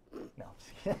tragic. No.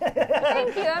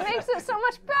 Thank you. That makes it so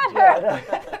much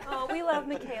better. Oh, we love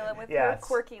Makayla with Yeah, her it's-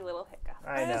 quirky little hiccup.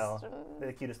 I know. They're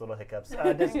the cutest little hiccups.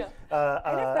 Does, Yeah.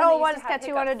 uh, Oh, what does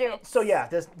Ketu want to do? so yeah,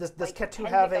 does Like Ketu 10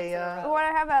 have hiccups in a a row. What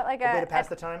I have at like way to pass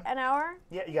the time? an hour,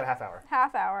 Yeah, you got a half hour.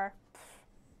 half hour.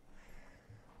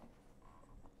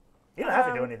 You don't have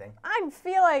to do anything. I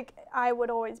feel like I would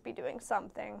always be doing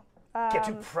something. Get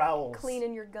you prowls.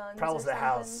 Cleaning your guns. Prowls or the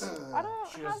house. something. I don't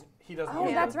have. He doesn't. Oh,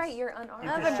 use that's guns. right. You're unarmed. You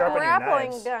I can have a sharpen your grappling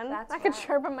knives. gun. That's I could right.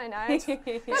 sharpen my knives. Shoot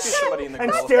somebody in the I'm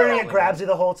gullet. staring at Grabsy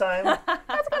the whole time.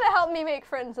 That's gonna help me make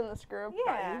friends in this group.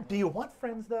 Yeah. Do you want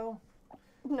friends though?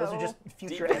 No. Those are just Deep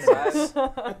future inside. enemies.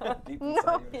 Deep No.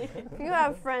 inside. If you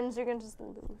have friends, you can just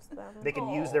lose them. They can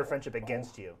use their friendship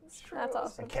against you. That's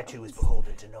awesome. And catch you is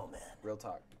beholden to no man. Real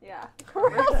talk. Yeah. For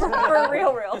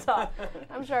real talk.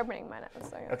 I'm sharpening my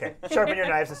knives. Okay, sharpen your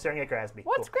knives and staring at Grabsy.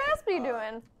 What's Cool. Graspy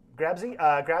doing? Grabsy?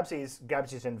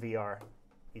 Grabsy's in VR.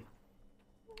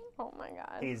 Oh my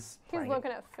god. He's He's playing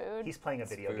looking at food. He's playing a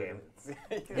video game.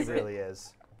 He He's really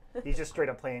is. He's just straight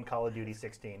up playing Call of Duty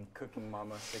 16. Cooking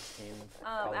Mama 16.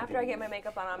 Call of After I Duty. get my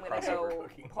makeup on, I'm gonna Crossover go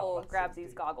cooking pull mama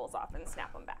Grabsy's goggles off and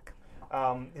snap them back.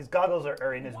 His goggles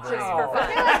are in his brain. Just for fun.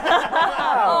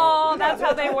 Oh, that's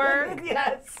how they work.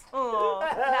 Yes. Oh.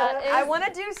 That is, I want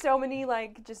to do so many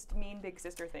like just mean big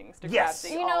sister things to Yes.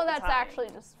 Grabsy you all know the that's time. actually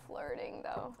just flirting,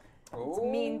 though. It's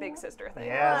mean big sister things.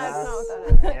 Yes. That's not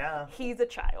what that is. Yeah. He's a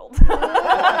child.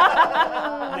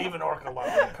 Leave an orc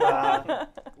alone. Come on.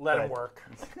 Let him Good. work.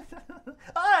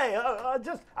 Hi,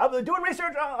 I'm doing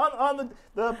research on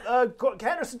the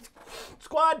Candace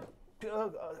squad.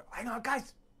 Hang on,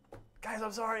 guys,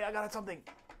 I'm sorry, I got something.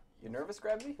 You nervous,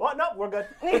 Grabsy? What? No, we're good.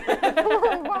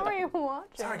 What were you watching?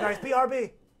 Sorry, guys,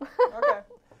 BRB. Okay.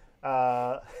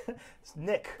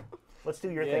 Nick, let's do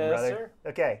your thing, Yes, brother. sir.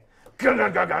 Okay.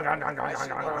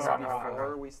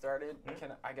 Before we started,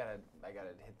 I gotta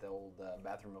hit the old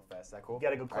bathroom real fast. Is that cool? You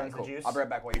gotta go All cleanse the cool. juice? I'll be right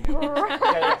back while you do it. All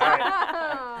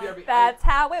right. That's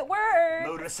how it works.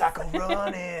 Motorcycle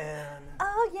running.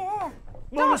 Oh yeah.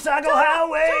 Motorcycle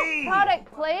highway.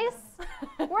 Product place.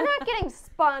 We're not getting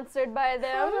sponsored by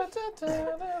them.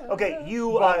 Okay,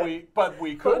 you. But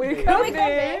we could be.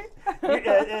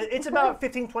 It's about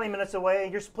 15, 20 minutes away.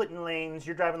 You're splitting lanes.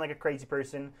 You're driving like a crazy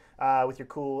person with your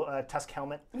cool Tusk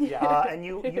helmet. Yeah. And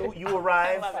you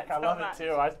arrive. I love it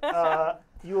too. I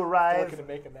You arrive. looking at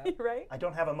making that. Right. I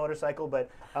don't have a motorcycle, but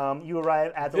you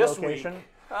arrive at the This location. week.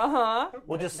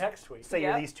 We'll just Next week. say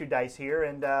Yep. these two dice here,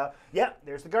 and yeah,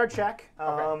 there's the guard shack.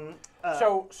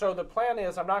 So the plan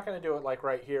is I'm not going to do it like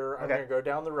right here. I'm Okay. going to go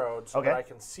down the road so Okay. that I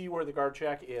can see where the guard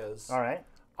shack is. All right.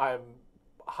 I'm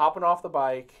hopping off the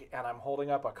bike and I'm holding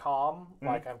up a comm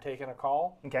like I'm taking a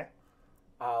call. Okay.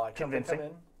 Like something Convincing. come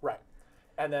in. Right.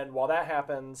 And then while that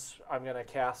happens, I'm going to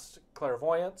cast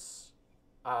clairvoyance.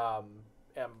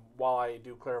 And while I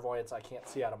do clairvoyance, I can't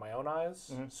see out of my own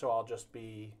eyes. So I'll just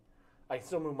be... I can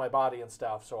still move my body and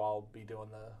stuff, so I'll be doing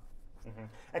the...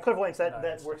 And clairvoyance, that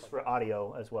Nice. works for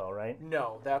audio as well, right?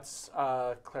 No, that's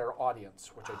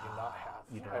clairaudience, which I do not have.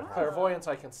 You don't I have have. clairvoyance,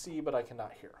 I can see, but I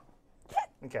cannot hear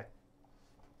Okay.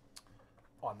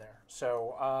 on there.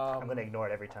 So I'm going to ignore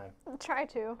it every time. Try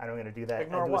to. I'm going to do that.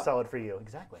 Ignore and do what? a solid for you.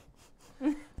 Exactly.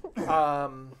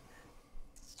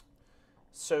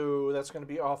 so that's going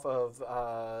to be off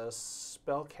of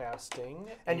spell casting.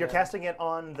 And you're casting it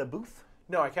on the booth?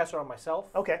 No, I cast it on myself.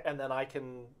 Okay. And then I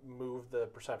can move the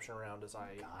perception around as I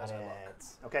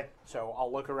look. Okay. So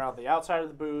I'll look around the outside of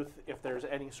the booth. If there's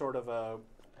any sort of a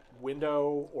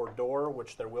window or door,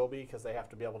 which there will be because they have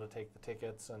to be able to take the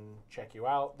tickets and check you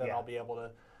out, then Yeah. I'll be able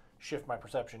to shift my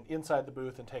perception inside the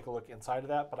booth and take a look inside of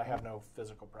that, but I have no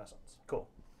physical presence Cool.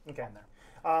 Okay. on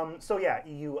there. So yeah,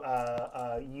 you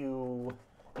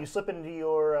slip into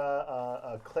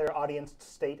your clairaudience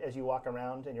state as you walk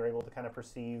around, and you're able to kind of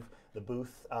perceive the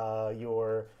booth.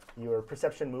 Your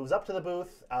perception moves up to the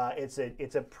booth. It's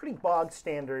a pretty bog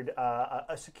standard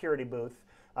a security booth.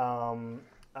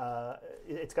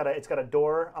 It's got a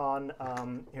door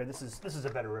on here. This is a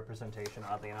better representation,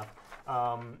 oddly enough.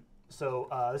 So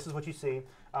this is what you see.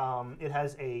 It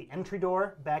has a entry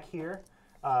door back here.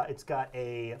 It's got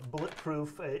a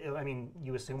bulletproof. I mean,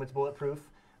 you assume it's bulletproof.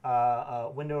 A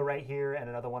window right here and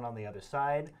another one on the other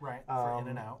side. Right, for in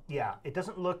and out. Yeah, it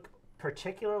doesn't look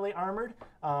particularly armored.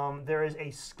 There is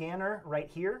a scanner right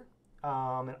here,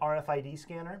 an RFID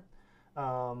scanner.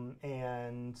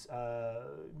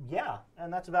 Yeah,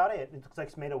 and that's about it. It looks like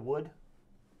it's made of wood.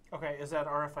 Okay, is that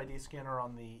RFID scanner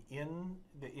on the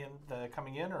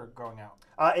coming in or going out?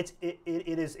 It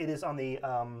is on the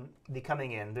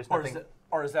coming in. There's Or nothing.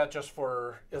 is that just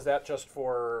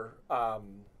for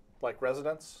like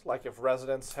residents? Like if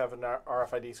residents have an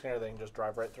RFID scanner, they can just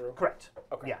drive right through? Correct.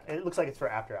 Okay. Yeah, it looks like it's for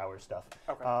after hours stuff.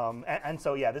 Okay. And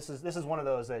so yeah, this is one of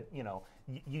those that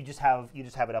you just have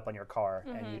it up on your car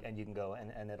and you can go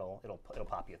and it'll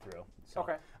pop you through. So,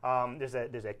 Okay.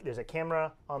 There's a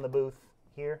camera on the booth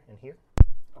here and here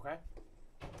Okay.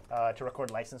 to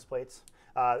record license plates.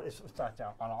 It's not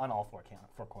down on all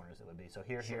four corners. It would be so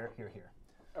here.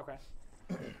 Okay.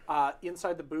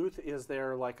 Inside the booth, is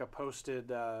there like a posted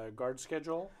guard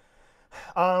schedule?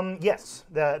 Yes,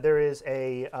 there is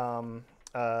a.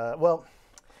 Well,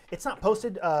 it's not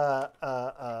posted,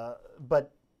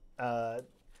 but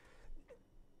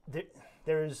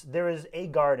there is a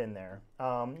guard in there.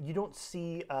 You don't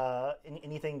see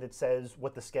anything that says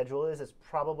what the schedule is. It's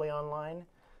probably online,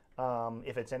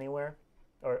 if it's anywhere,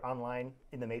 or online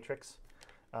in the Matrix.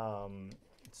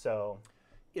 So,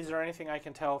 is there anything I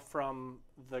can tell from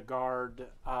the guard?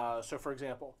 So, for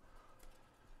example,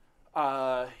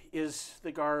 is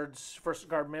the guard's first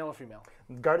guard male or female?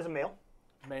 The guard is a male.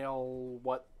 Male,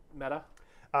 what meta?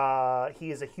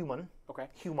 He is a human. Okay.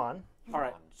 Human. All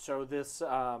right. So this.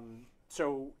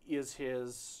 So is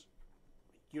his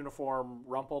uniform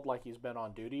rumpled like he's been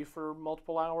on duty for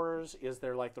multiple hours? Is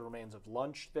there like the remains of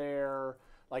lunch there?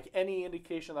 Like any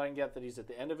indication that I can get that he's at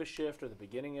the end of a shift or the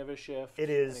beginning of a shift? It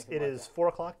is. It is 4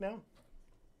 o'clock now.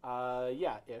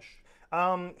 Yeah, ish.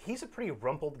 He's a pretty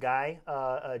rumpled guy,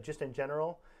 just in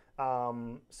general.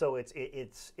 So it's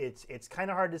kind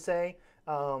of hard to say.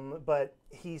 But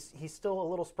he's still a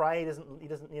little spry. He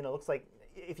doesn't. Looks like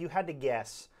if you had to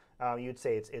guess, you'd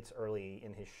say it's early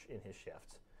in his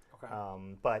shift. Okay.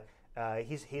 But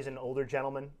he's an older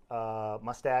gentleman,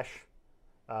 mustache,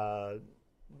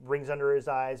 rings under his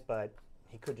eyes, but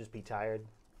he could just be tired.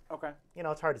 Okay.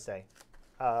 It's hard to say.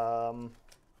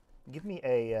 Give me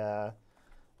a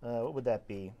what would that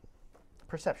be?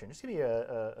 Perception. Just give me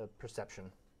a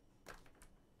perception.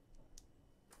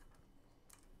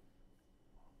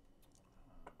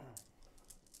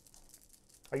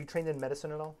 Are you trained in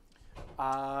medicine at all?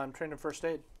 I'm trained in first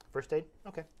aid. First aid?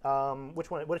 Okay.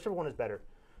 Which one? Whichever one is better.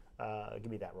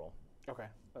 Give me that roll. Okay,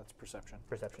 that's perception.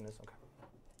 Perception is okay.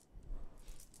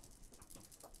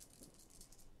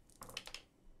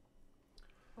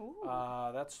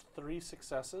 That's 3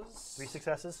 successes. 3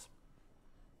 successes.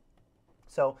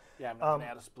 So Yeah, I'm not gonna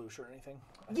add a sploosh or anything.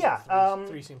 I yeah, think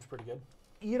 3 seems pretty good.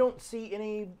 you don't see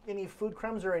any food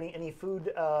crumbs or any food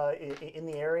in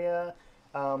the area.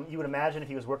 You would imagine if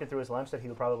he was working through his lunch that he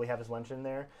would probably have his lunch in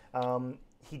there.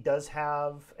 He does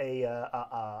have a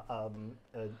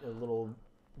little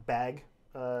bag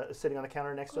sitting on the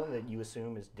counter next to him that you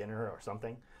assume is dinner or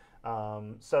something.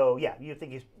 So yeah, you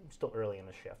think he's still early in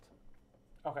the shift.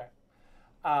 Okay.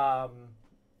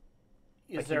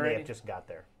 Is Like there he may any? have just got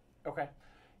there. Okay.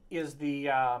 Is the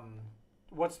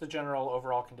what's the general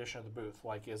overall condition of the booth?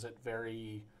 Like, is it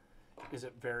very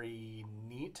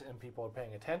neat and people are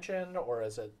paying attention, or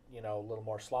is it a little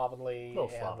more slovenly A little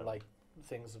and slovenly. like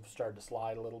things have started to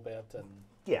slide a little bit and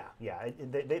Yeah.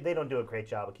 They don't do a great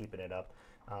job of keeping it up.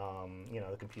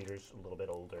 The computer's a little bit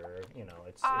older.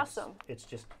 It's Awesome. It's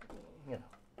just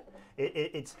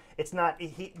it's not.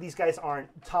 These guys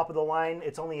aren't top of the line.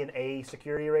 It's only an A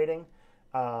security rating.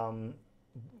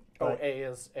 But A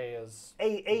is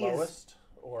A lowest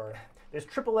or there's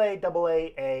AAA,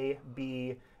 AA, A,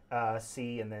 B,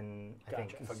 C, and then I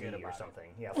Gotcha. think Forget Z or about it. something.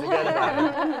 Yeah, forget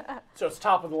about it. so it's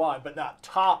top of the line, but not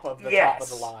top of the Yes, top of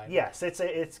the line. yes,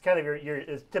 it's kind of your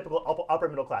typical upper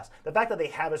middle class. The fact that they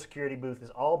have a security booth is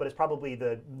all, but it's probably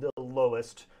the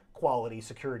lowest quality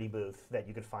security booth that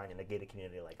you could find in a gated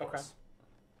community like Okay. this.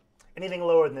 Anything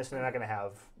lower than this, they're not going to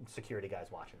have security guys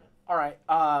watching it. All right.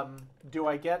 Do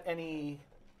I get any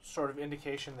sort of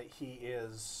indication that he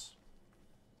is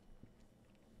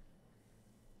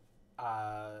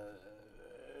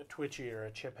twitchy or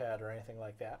a chiphead or anything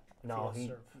like that? No, Feels he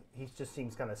sort he just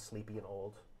seems kind of sleepy and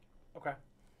old. of- okay.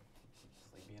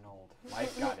 Sleepy and old.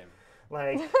 Life got him.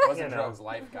 Like It wasn't drugs.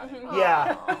 Life got him.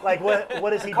 Yeah, like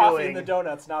what is he Coffee doing? and the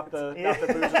donuts, not the booze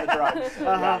and the drugs.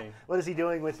 Uh-huh. What is he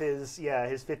doing with his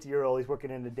 50-year-old? He's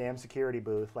working in a damn security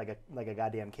booth like a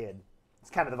goddamn kid. It's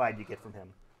kind of the vibe you get from him.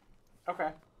 Okay.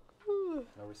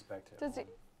 No respect to Does he?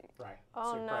 Right.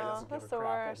 Oh, so he no, probably doesn't that's give the a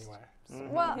crap worst. anyway.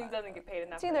 Well, He doesn't get paid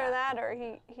enough. it's either that or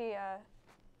he's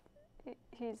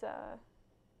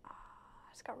I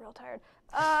just got real tired.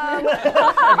 Oh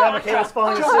God, Makayla's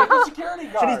falling Just asleep. like the security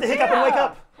guard. She needs to hiccup and wake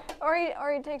up. Or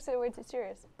he takes it way too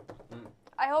serious.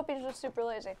 I hope he's just super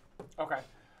lazy. Okay.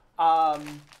 I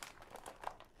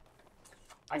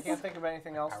can't think of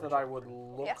anything else that I would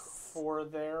look Yes. for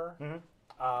there. Mhm.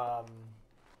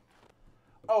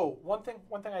 One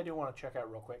thing I do want to check out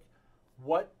real quick.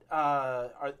 What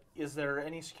is there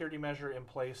any security measure in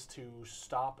place to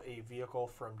stop a vehicle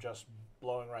from just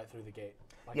blowing right through the gate?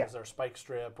 Like, Yeah. is there a spike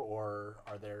strip, or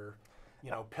are there,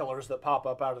 pillars that pop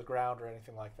up out of the ground, or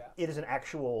anything like that? It is an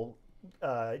actual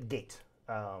gate.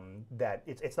 That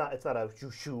it's not a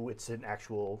shoo. It's an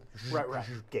actual Right.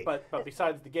 gate. But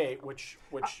besides the gate, which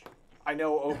I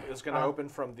know is going to open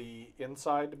from the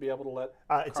inside to be able to let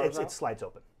cars out? It slides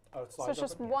open. Oh, it So slides it's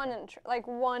just open?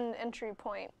 one entry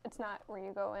point. It's not where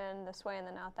you go in this way and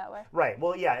then out that way. Right.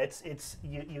 Well, yeah. It's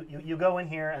you go in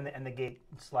here and the gate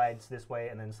slides this way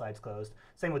and then slides closed.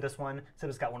 Same with this one. So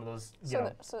it's got one of those. You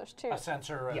know, So there's two. A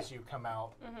sensor as Yeah. you come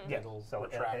out. yeah. It'll So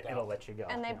retract it'll out. let you go.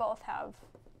 And they yeah. both have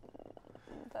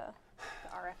the. The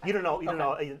RFID. You don't know. You don't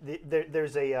know.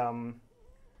 There's a.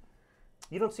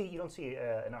 You don't see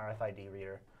an RFID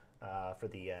reader for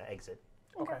the exit.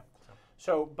 Okay.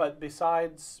 So, but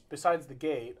besides the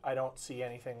gate, I don't see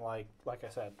anything like I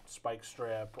said, spike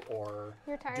strip or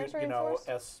Your tires you know,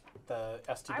 reinforced? the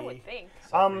STD. I would think.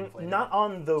 Not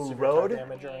on the severe road. tire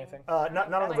damage or anything. Not on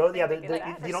the I road. Yeah, think they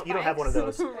get that you for don't have one of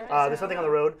those. spikes. There's something on the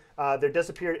road. There does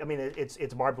appear. I mean,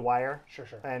 it's barbed wire, Sure.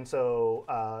 and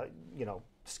so you know,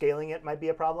 scaling it might be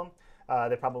a problem.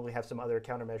 They probably have some other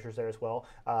countermeasures there as well.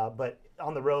 But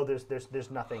on the road, there's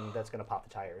nothing that's going to pop the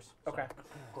tires. So, Okay.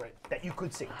 Great. that you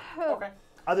could see, Okay.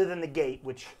 other than the gate,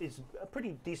 which is a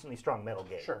pretty decently strong metal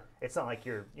gate. Sure. It's not like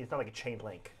it's not like a chain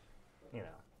link. You know,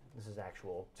 this is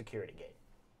actual security gate.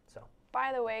 So.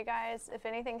 By the way, guys, if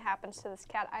anything happens to this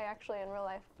cat, I actually in real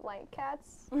life like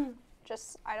cats.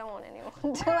 Just I don't want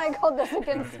anyone to like hold this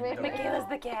against me. Makayla's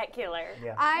the cat killer.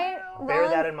 Yeah. I Bear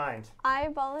that in mind. I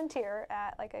volunteer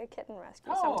at like a kitten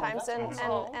rescue Oh, sometimes that's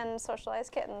and, awesome. and socialize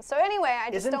kittens. So anyway, I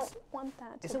just Isn't- don't want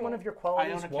that to Isn't be. one of your I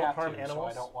qualities own a won't cat harm too,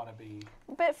 animals? so I don't want to be.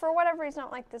 But for whatever reason, I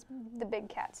don't like the big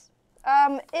cats.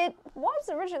 It was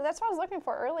originally that's what I was looking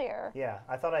for earlier. Yeah,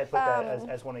 I thought I put that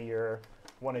as one of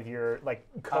your like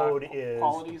code is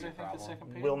Qualities, I think, the problem.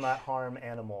 second page. will not harm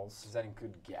animals. Does that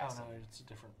include Oh gassing? no, it's a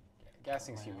different.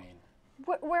 Gassing's humane.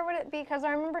 Where would it be? Because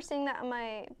I remember seeing that on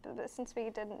my since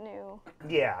we didn't know.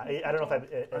 Yeah, I don't know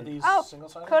if Are these Oh,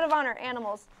 single-sided? Code of honor,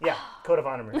 animals. yeah, code of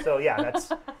honor. So yeah,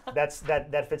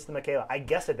 that fits the Makayla. I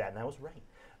guessed at that, and I was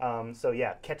right. So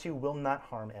yeah, Ketu will not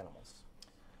harm animals.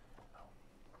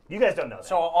 You guys don't know that.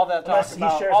 So all that talk Unless he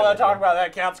about shares it with you.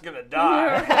 that cat's gonna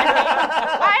die.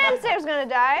 I didn't say it was gonna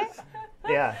die.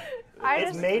 yeah, I it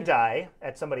just may die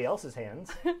at somebody else's hands.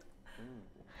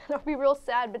 it'll be real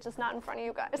sad, but just not in front of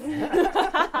you guys.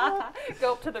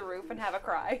 Go up to the roof and have a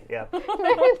cry. Yeah.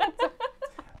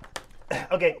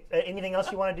 Okay. Anything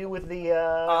else you want to do with the?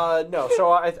 No.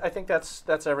 So I think that's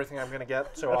everything I'm gonna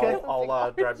get. So Okay.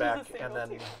 I'll drive back Just a and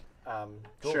then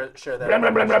Cool. share that.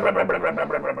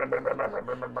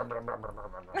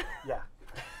 Yeah.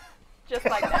 Just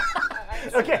like that.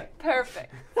 Okay.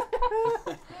 Perfect.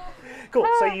 Cool.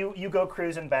 So you go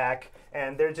cruising back,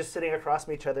 and they're just sitting across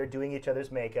from each other, doing each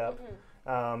other's makeup.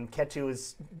 Ketu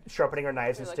is sharpening her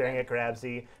knives and like staring that. at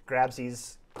Grabsy.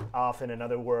 Grabsy's off in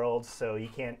another world, so he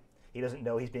doesn't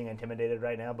know he's being intimidated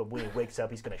right now, but when he wakes up,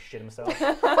 he's going to shit himself.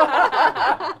 And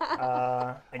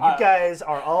you guys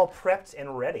are all prepped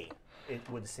and ready, it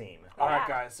would seem. All right,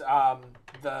 guys.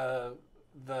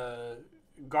 The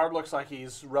guard looks like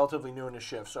he's relatively new in his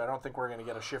shift, so I don't think we're going to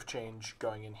get a shift change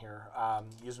going in here.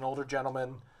 He's an older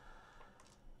gentleman.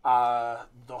 The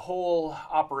whole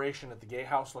operation at the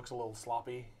gatehouse looks a little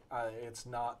sloppy. It's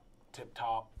not tip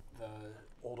top. The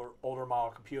older model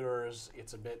computers.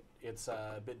 It's a bit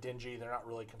dingy. They're not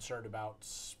really concerned about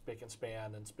spick and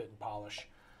span and spit and polish.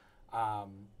 I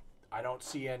don't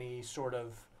see any sort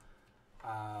of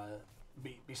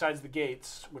besides the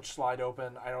gates, which slide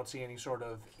open. I don't see any sort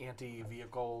of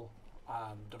anti-vehicle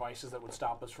devices that would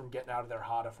stop us from getting out of there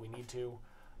hot if we need to.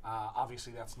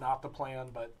 Obviously, that's not the plan,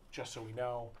 but just so we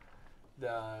know,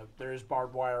 there is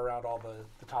barbed wire around all the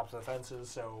tops of the fences,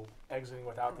 so exiting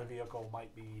without the vehicle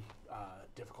might be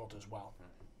difficult as well.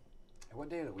 And what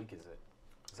day of the week is it?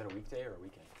 Is it a weekday or a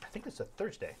weekend? I think it's a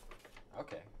Thursday.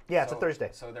 Okay. Yeah, it's a Thursday.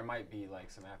 So there might be like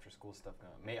some after-school stuff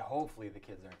going on. Hopefully the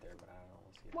kids aren't there, but I don't know.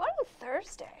 We'll see. What on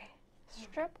Thursday?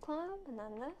 Strip club and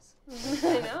then this?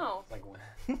 I know. Like when?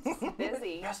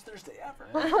 Busy. Best Thursday ever.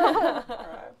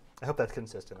 I hope that's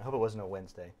consistent. I hope it wasn't a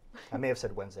Wednesday. I may have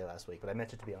said Wednesday last week, but I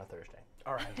meant it to be on a Thursday.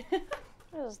 All right. It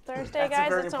was Thursday, That's a guys.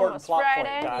 very It's important almost plot point,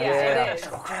 Friday. guys. Yeah, Yeah. it is.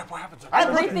 Oh crap! What happens? I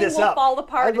looked Everything this will up. fall I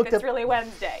apart if looked it's up- really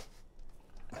Wednesday.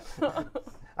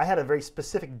 I had a very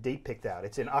specific date picked out.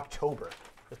 It's in October.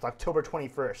 It's October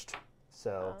 21st.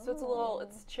 So So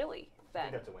it's chilly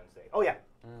then. that's a Wednesday. Oh yeah.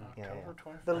 Yeah, October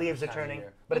yeah. 21st. The leaves are Time of turning,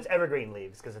 year. but it's evergreen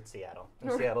leaves because it's Seattle.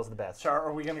 And Seattle's the best. So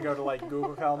are we going to go to like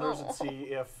Google calendars and see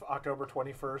if October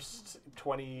 21st,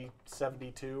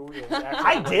 2072 is actually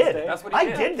I did. Wednesday? That's what he I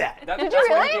did. did that. That's you what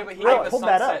really? he gave, he Right, gave a pulled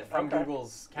that sunset up. from Okay.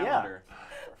 Google's calendar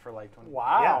for like 20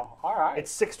 Wow. All right.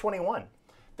 It's 6:21.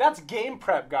 That's game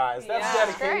prep, guys. That's Yeah.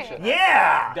 dedication.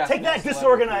 Yeah. Definite Take that celebrity.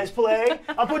 disorganized play.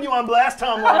 I'm putting you on blast,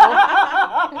 Tom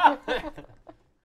Waddle.